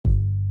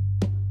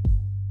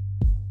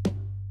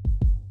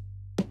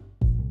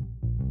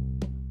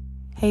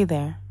Hey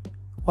there.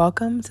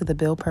 Welcome to the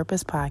Build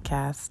Purpose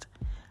Podcast.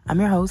 I'm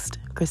your host,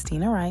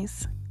 Christina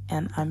Rice,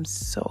 and I'm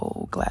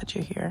so glad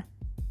you're here.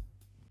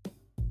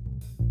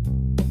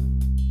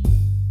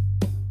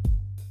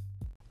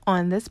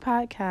 On this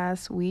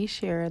podcast, we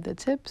share the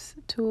tips,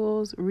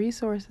 tools,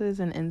 resources,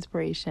 and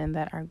inspiration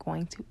that are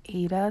going to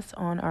aid us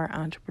on our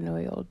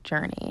entrepreneurial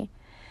journey.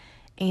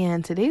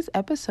 And today's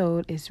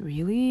episode is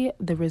really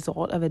the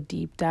result of a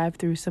deep dive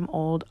through some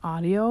old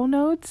audio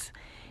notes.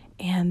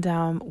 And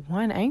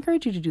I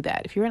encourage you to do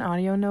that. If you're an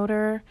audio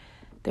noter,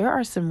 there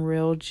are some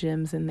real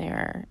gems in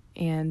there.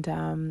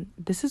 And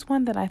this is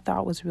one that I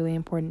thought was really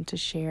important to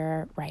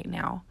share right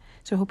now.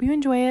 So I hope you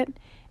enjoy it,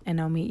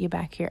 and I'll meet you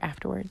back here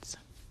afterwards.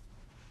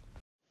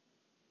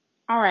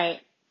 All right.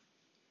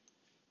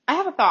 I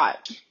have a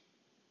thought.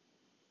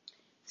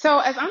 So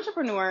as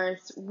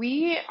entrepreneurs,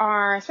 we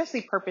are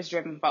especially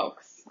purpose-driven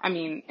folks. And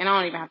I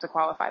don't even have to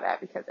qualify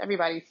that because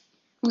everybody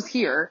who's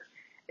here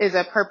is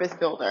a purpose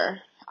builder.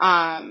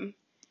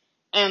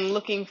 And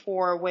looking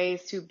for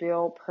ways to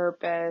build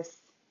purpose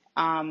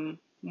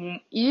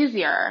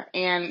easier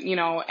and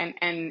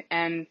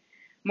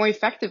more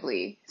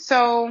effectively.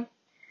 So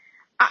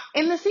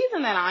in the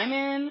season that I'm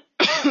in,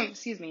 in the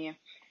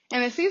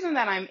season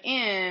that I'm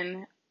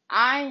in,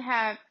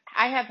 I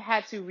have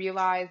had to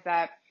realize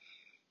that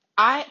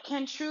I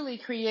can truly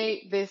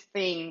create this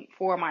thing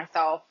for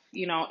myself,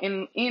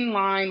 in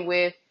line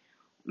with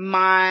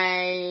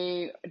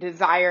my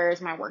desires,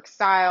 my work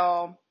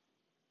style,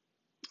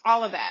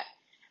 all of that.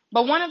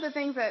 But one of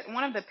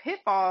the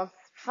pitfalls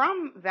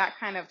from that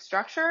kind of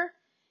structure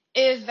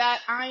is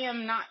that I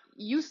am not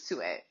used to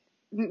it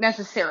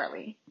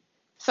necessarily.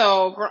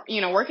 So,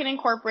 working in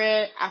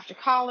corporate after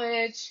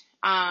college,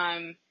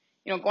 going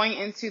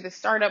into the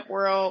startup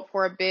world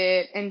for a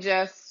bit and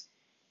just,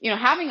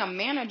 having a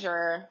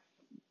manager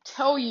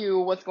tell you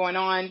what's going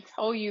on,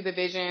 tell you the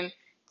vision,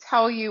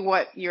 tell you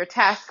what your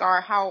tasks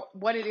are,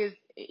 what it is,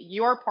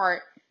 your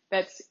part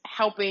that's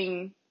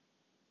helping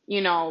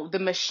the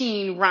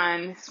machine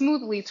run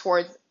smoothly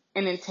towards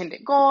an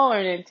intended goal or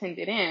an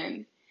intended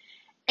end.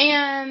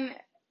 And,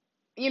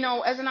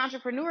 as an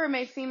entrepreneur, it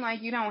may seem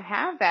like you don't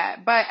have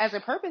that, but as a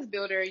purpose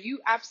builder, you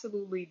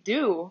absolutely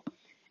do.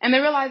 And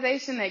the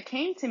realization that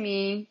came to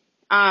me,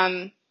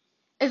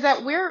 is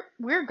that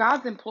we're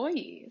God's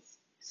employees.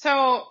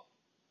 So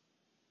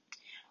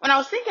when I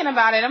was thinking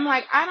about it, I'm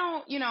like,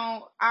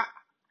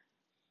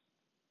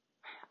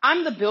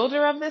 I'm the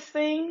builder of this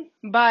thing,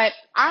 but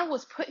I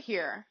was put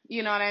here,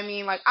 you know what I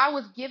mean? Like, I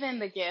was given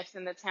the gifts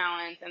and the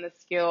talents and the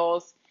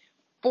skills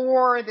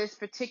for this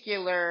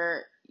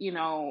particular,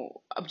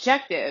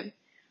 objective,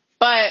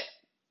 but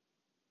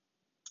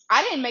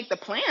I didn't make the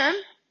plan,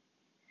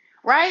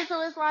 right?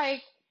 So it's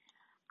like,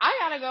 I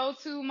gotta go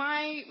to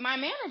my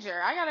manager.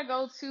 I gotta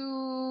go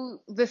to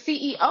the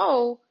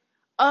CEO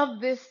of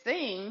this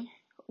thing,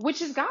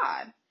 which is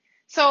God.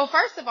 So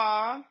first of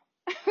all,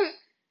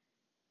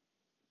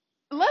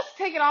 let's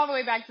take it all the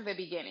way back to the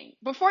beginning.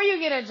 Before you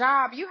get a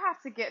job, you have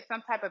to get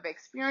some type of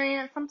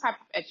experience, some type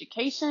of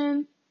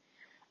education.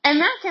 And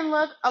that can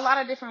look a lot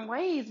of different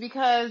ways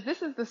because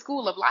this is the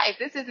school of life.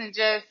 This isn't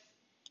just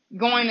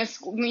going to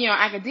school,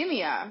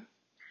 academia.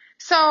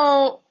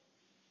 So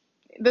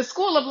the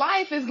school of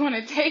life is going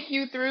to take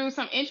you through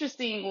some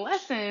interesting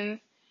lessons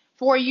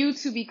for you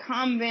to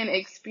become then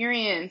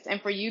experienced and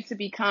for you to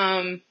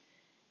become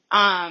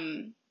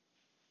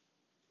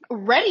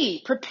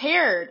ready,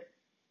 prepared,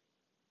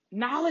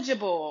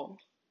 knowledgeable,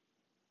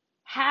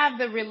 have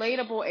the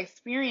relatable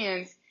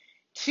experience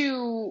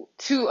to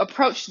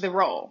approach the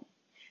role.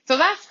 So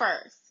that's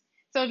first.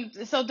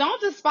 So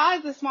don't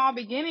despise the small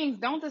beginnings.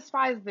 Don't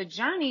despise the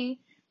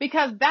journey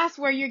because that's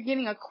where you're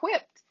getting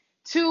equipped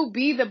to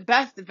be the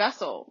best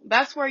vessel.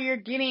 That's where you're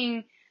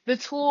getting the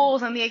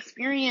tools and the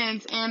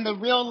experience and the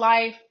real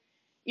life,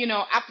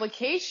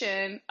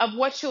 application of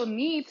what you'll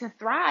need to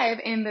thrive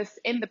in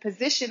the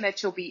position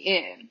that you'll be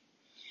in.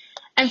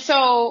 And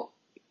so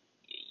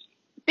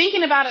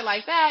thinking about it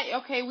like that,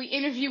 okay, we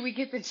interview, we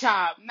get the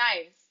job.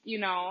 Nice.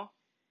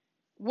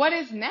 What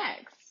is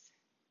next?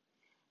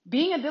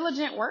 Being a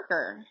diligent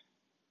worker,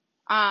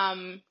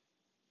 trying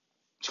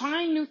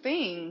new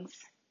things.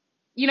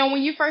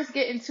 When you first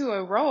get into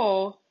a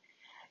role,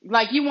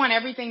 like you want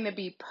everything to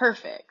be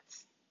perfect.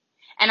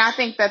 And I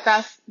think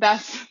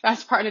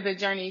that's part of the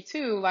journey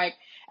too. Like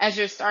as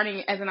you're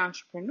starting as an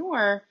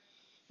entrepreneur,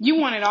 you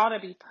want it all to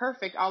be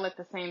perfect all at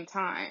the same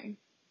time,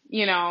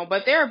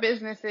 but there are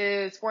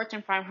businesses,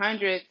 Fortune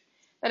 500,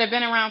 that have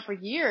been around for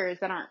years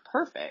that aren't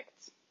perfect.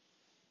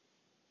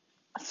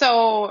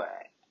 So,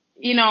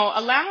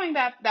 allowing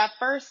that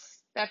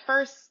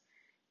first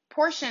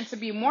portion to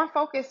be more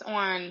focused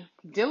on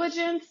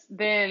diligence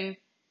than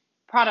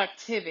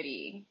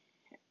productivity.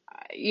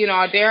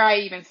 Dare I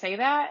even say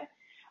that?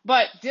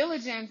 But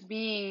diligence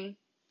being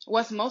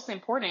what's most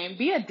important.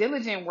 Be a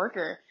diligent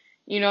worker.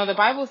 The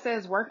Bible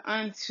says work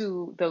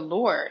unto the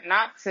Lord,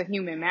 not to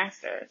human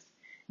masters.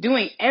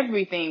 Doing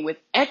everything with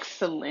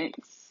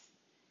excellence.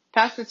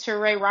 Pastor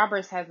Teray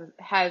Roberts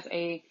has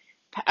a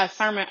a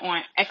sermon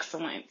on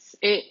excellence.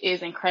 It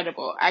is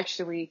incredible.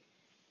 Actually,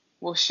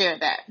 we'll share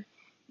that.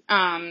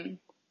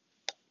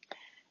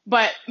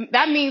 But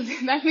that means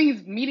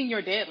meeting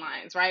your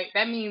deadlines, right?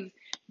 That means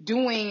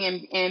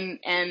doing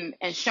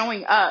and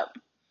showing up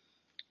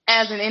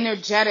as an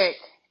energetic,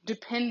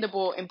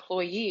 dependable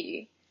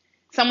employee,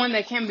 someone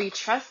that can be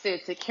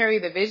trusted to carry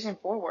the vision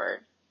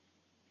forward.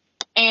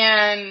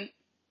 And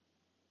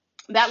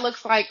that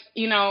looks like,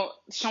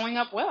 showing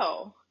up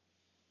well,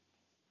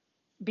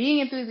 being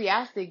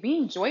enthusiastic,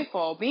 being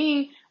joyful,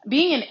 being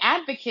an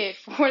advocate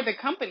for the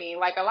company.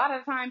 Like, a lot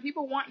of the time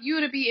people want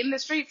you to be in the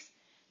streets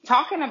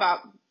talking about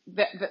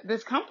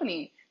this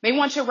company. They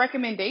want your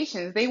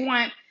recommendations. They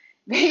want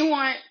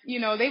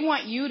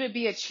you to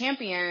be a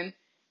champion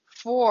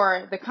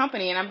for the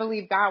company. And I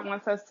believe God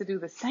wants us to do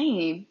the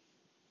same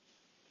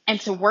and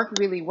to work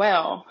really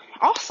well.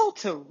 Also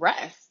to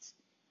rest.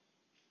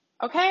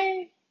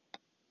 Okay?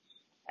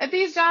 At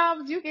these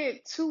jobs, you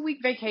get 2-week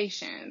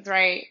vacations,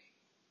 right?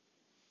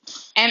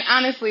 And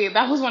honestly,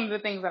 that was one of the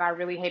things that I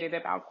really hated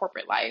about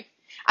corporate life.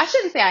 I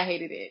shouldn't say I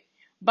hated it,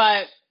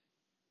 but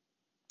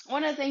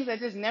one of the things that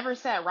just never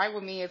sat right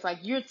with me is like,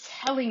 you're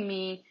telling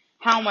me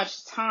how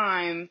much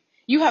time,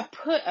 you have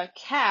put a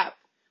cap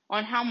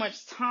on how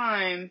much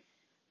time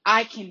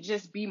I can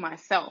just be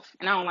myself.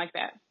 And I don't like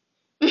that.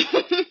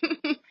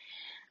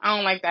 I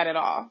don't like that at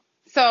all.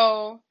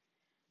 So,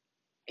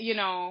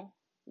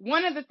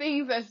 one of the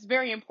things that's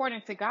very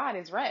important to God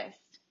is rest.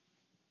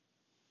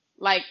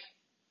 Like,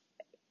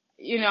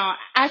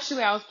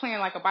 actually I was playing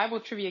like a Bible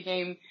trivia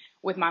game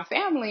with my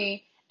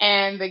family,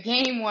 and the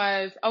game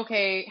was,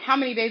 okay, how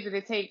many days did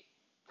it take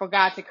for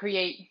God to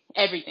create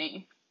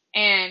everything?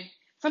 And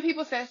some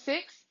people said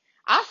 6.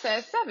 I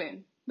said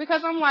 7,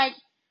 because I'm like,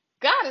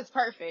 God is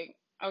perfect.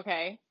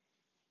 Okay.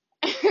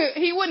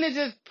 He wouldn't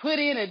have just put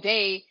in a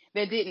day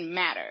that didn't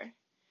matter.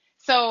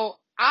 So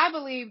I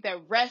believe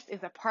that rest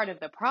is a part of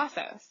the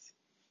process.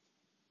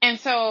 And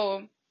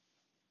so,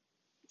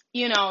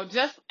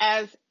 just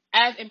as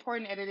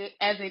important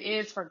as it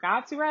is for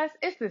God to rest,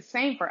 it's the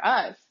same for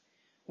us.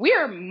 We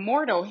are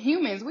mortal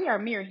humans. We are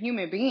mere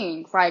human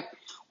beings. Like,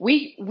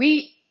 we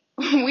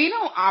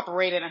don't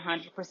operate at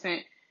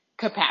 100%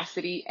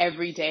 capacity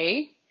every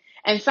day.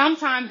 And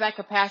sometimes that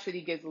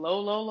capacity gets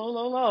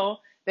low,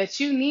 that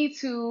you need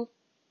to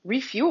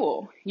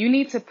refuel. You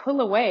need to pull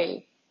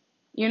away.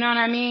 You know what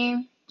I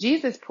mean?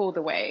 Jesus pulled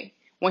away.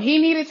 When he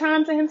needed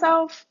time to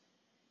himself,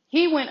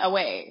 he went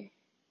away.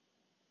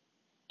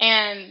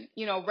 And,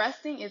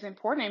 resting is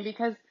important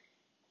because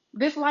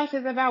this life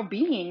is about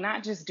being,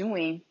 not just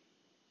doing.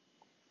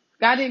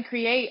 God didn't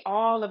create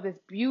all of this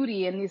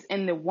beauty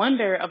and the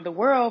wonder of the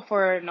world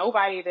for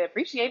nobody to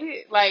appreciate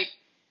it, like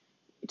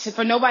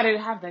for nobody to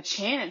have the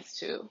chance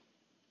to.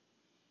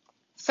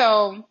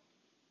 So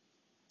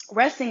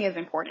resting is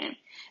important.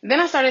 And then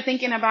I started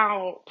thinking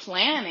about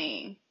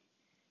planning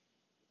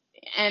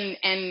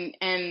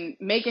and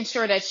making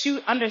sure that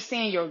you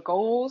understand your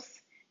goals.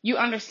 You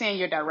understand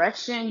your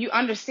direction. You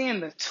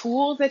understand the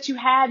tools that you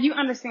have. You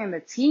understand the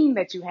team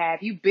that you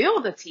have. You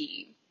build a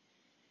team.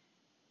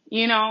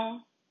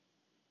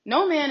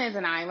 No man is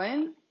an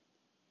island.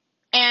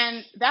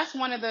 And that's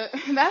one of the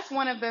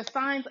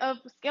signs of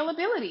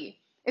scalability,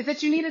 is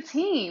that you need a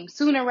team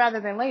sooner rather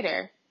than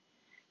later.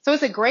 So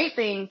it's a great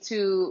thing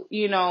to,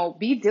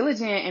 be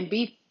diligent and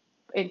be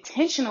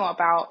intentional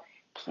about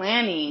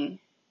planning.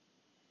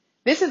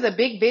 This is a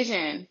big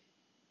vision.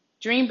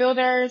 Dream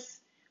builders,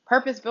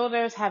 purpose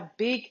builders have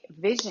big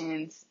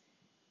visions,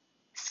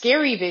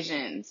 scary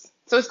visions.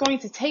 So it's going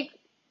to take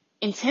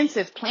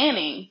intensive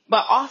planning,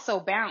 but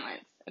also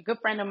balance. A good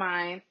friend of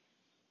mine,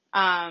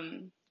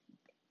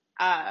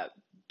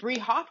 Bree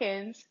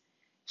Hawkins,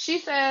 she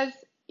says,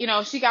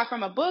 she got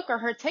from a book, or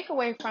her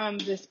takeaway from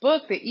this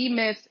book, the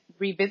E-Myth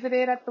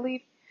Revisited, I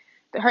believe.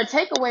 Her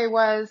takeaway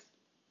was,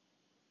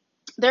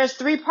 there's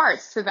 3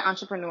 parts to the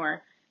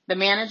entrepreneur: the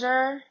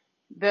manager,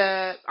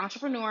 the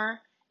entrepreneur,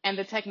 and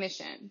the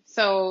technician.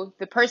 So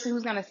the person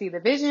who's going to see the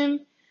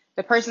vision,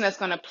 the person that's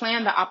going to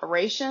plan the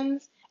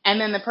operations, and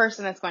then the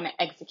person that's going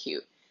to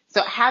execute.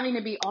 So having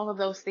to be all of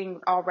those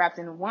things all wrapped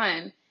in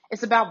one,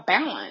 it's about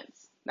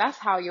balance. That's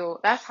how you'll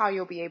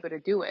be able to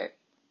do it.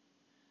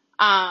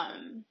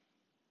 And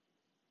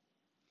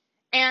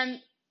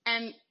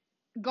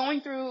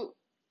going through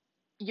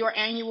your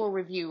annual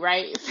review,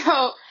 right?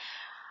 So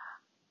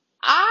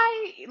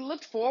I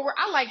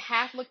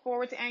half looked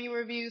forward to annual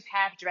reviews,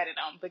 half dreaded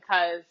them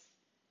because,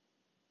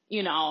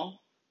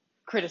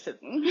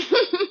 criticism.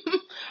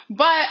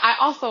 But I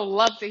also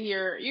love to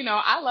hear,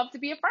 I love to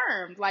be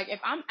affirmed. Like,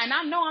 and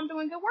I know I'm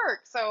doing good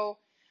work. So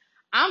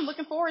I'm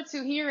looking forward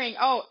to hearing,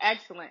 oh,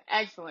 excellent,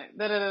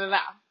 da, da, da, da.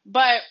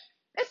 But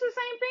it's the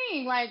same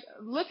thing, like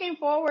looking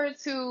forward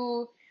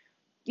to,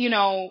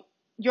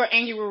 your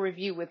annual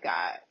review with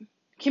God,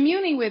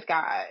 communing with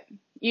God,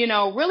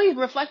 really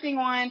reflecting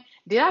on,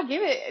 did I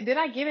give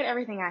it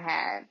everything I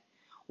had?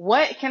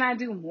 What can I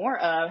do more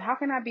of? How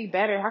can I be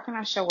better? How can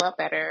I show up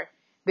better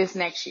this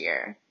next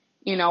year?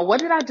 What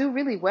did I do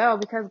really well?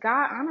 Because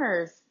God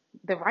honors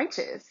the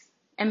righteous.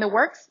 and the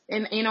works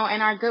and, you know,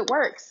 and our good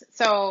works.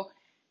 So,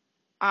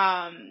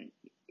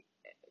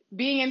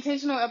 being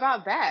intentional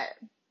about that.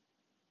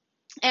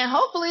 And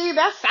hopefully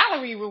that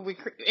salary will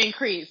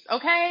increase.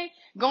 Okay.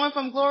 Going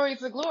from glory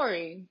to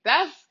glory.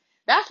 That's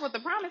what the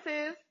promise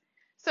is.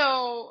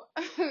 So,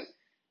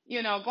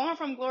 you know, going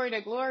from glory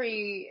to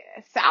glory,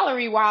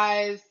 salary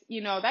wise,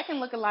 you know, that can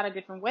look a lot of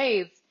different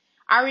ways.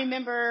 I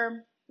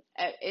remember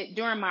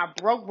during my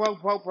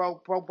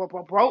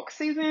broke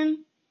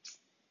season,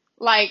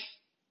 like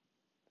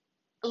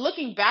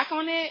looking back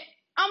on it,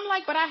 I'm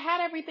like, but I had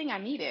everything I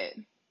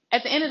needed.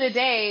 At the end of the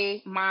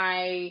day,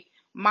 my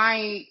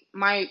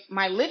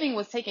living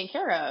was taken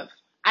care of.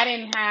 I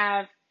didn't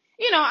have,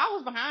 you know, I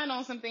was behind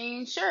on some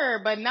things, sure,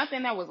 but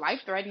nothing that was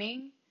life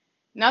threatening.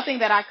 Nothing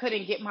that I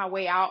couldn't get my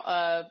way out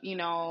of, you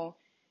know,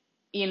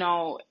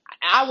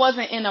 I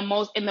wasn't in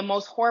the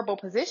most horrible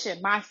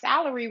position. My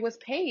salary was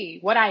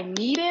paid. What I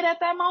needed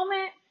at that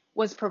moment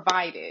was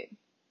provided.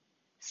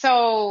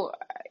 So,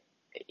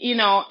 you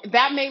know,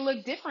 that may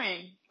look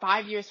different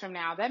 5 years from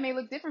now. That may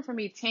look different for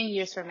me 10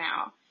 years from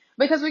now.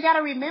 Because we got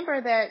to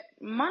remember that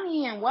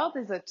money and wealth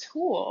is a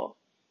tool.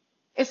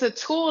 It's a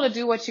tool to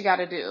do what you got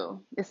to do.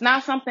 It's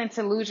not something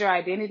to lose your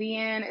identity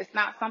in. It's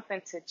not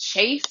something to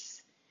chase.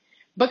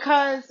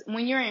 Because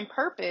when you're in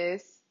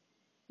purpose,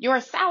 your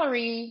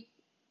salary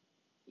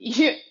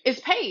is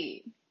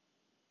paid.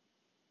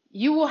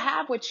 You will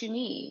have what you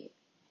need.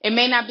 It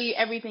may not be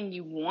everything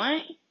you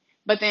want,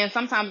 but then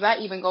sometimes that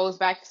even goes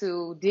back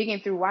to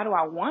digging through, why do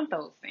I want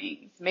those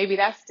things? Maybe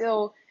that's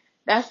still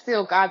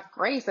God's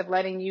grace of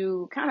letting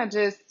you kind of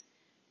just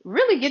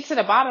really get to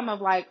the bottom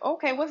of like,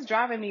 okay, what's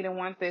driving me to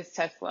want this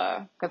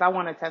Tesla? Because I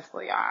want a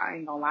Tesla, y'all. I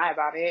ain't gonna lie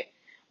about it.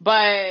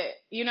 But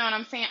you know what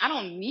I'm saying? I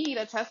don't need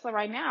a Tesla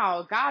right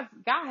now. God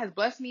has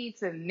blessed me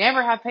to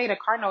never have paid a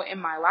car note in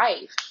my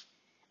life.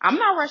 I'm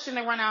not rushing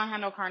to run out and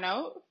have no car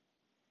note.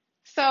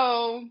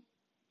 So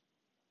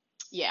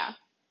yeah,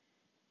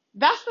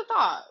 that's the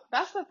thought.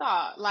 That's the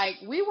thought. Like,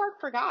 we work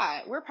for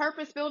God. We're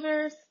purpose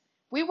builders.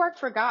 We work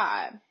for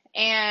God.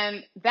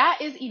 And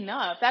that is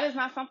enough. That is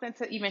not something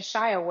to even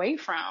shy away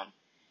from.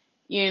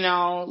 You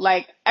know,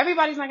 like,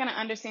 everybody's not going to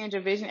understand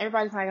your vision.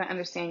 Everybody's not going to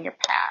understand your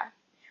path.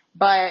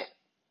 But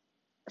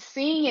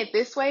seeing it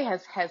this way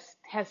has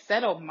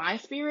settled my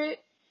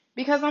spirit,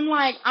 because I'm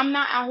like, I'm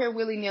not out here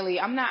willy-nilly.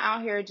 I'm not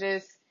out here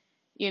just,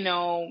 you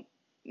know,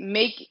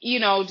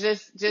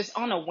 just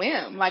on a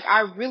whim. Like,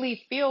 I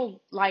really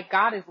feel like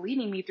God is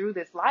leading me through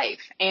this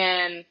life,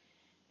 and,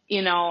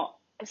 you know,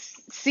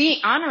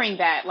 honoring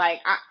that,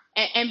 like,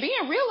 and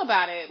being real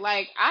about it.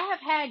 Like, I have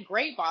had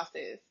great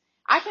bosses.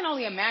 I can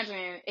only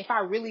imagine if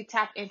I really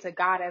tap into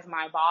God as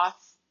my boss,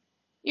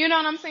 you know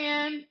what I'm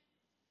saying?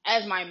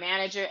 As my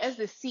manager, as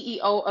the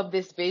CEO of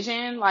this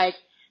vision. Like,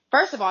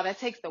 first of all, that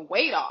takes the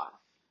weight off.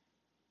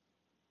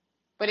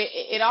 But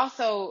it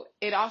also,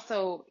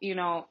 you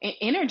know, it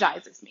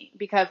energizes me,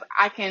 because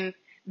I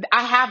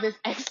have this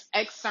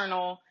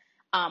external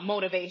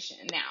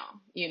motivation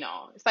now. You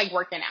know, it's like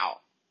working out.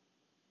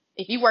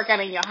 If you work out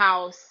in your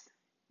house,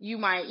 you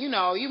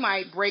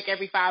might break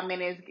every 5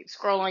 minutes,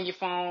 scroll on your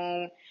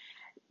phone,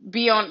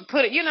 you know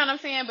what I'm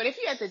saying? But if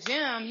you're at the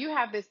gym, you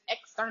have this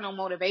external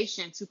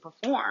motivation to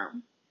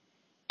perform.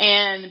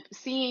 And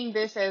seeing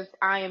this as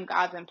I am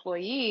God's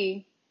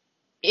employee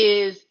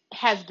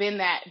has been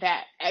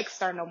that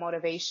external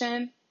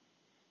motivation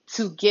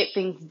to get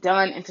things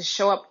done and to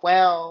show up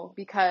well,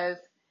 because,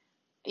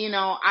 you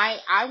know,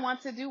 I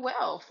want to do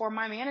well for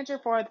my manager,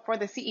 for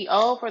the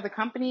CEO, for the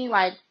company,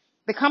 like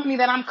the company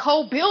that I'm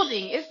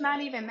co-building. It's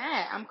not even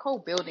that. I'm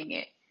co-building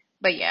it.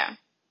 But yeah,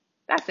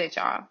 that's it,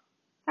 y'all.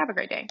 Have a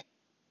great day.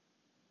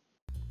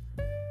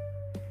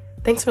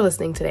 Thanks for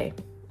listening today.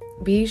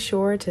 Be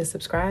sure to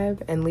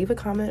subscribe and leave a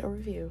comment or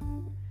review.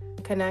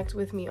 Connect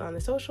with me on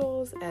the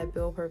socials at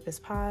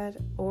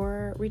BillPurposePod,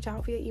 or reach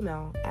out via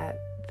email at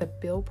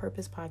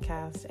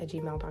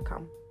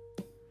thebillpurposepodcast@gmail.com.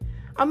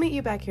 I'll meet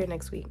you back here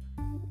next week.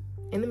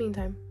 In the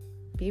meantime,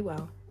 be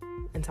well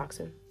and talk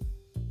soon.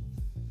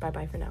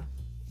 Bye-bye for now.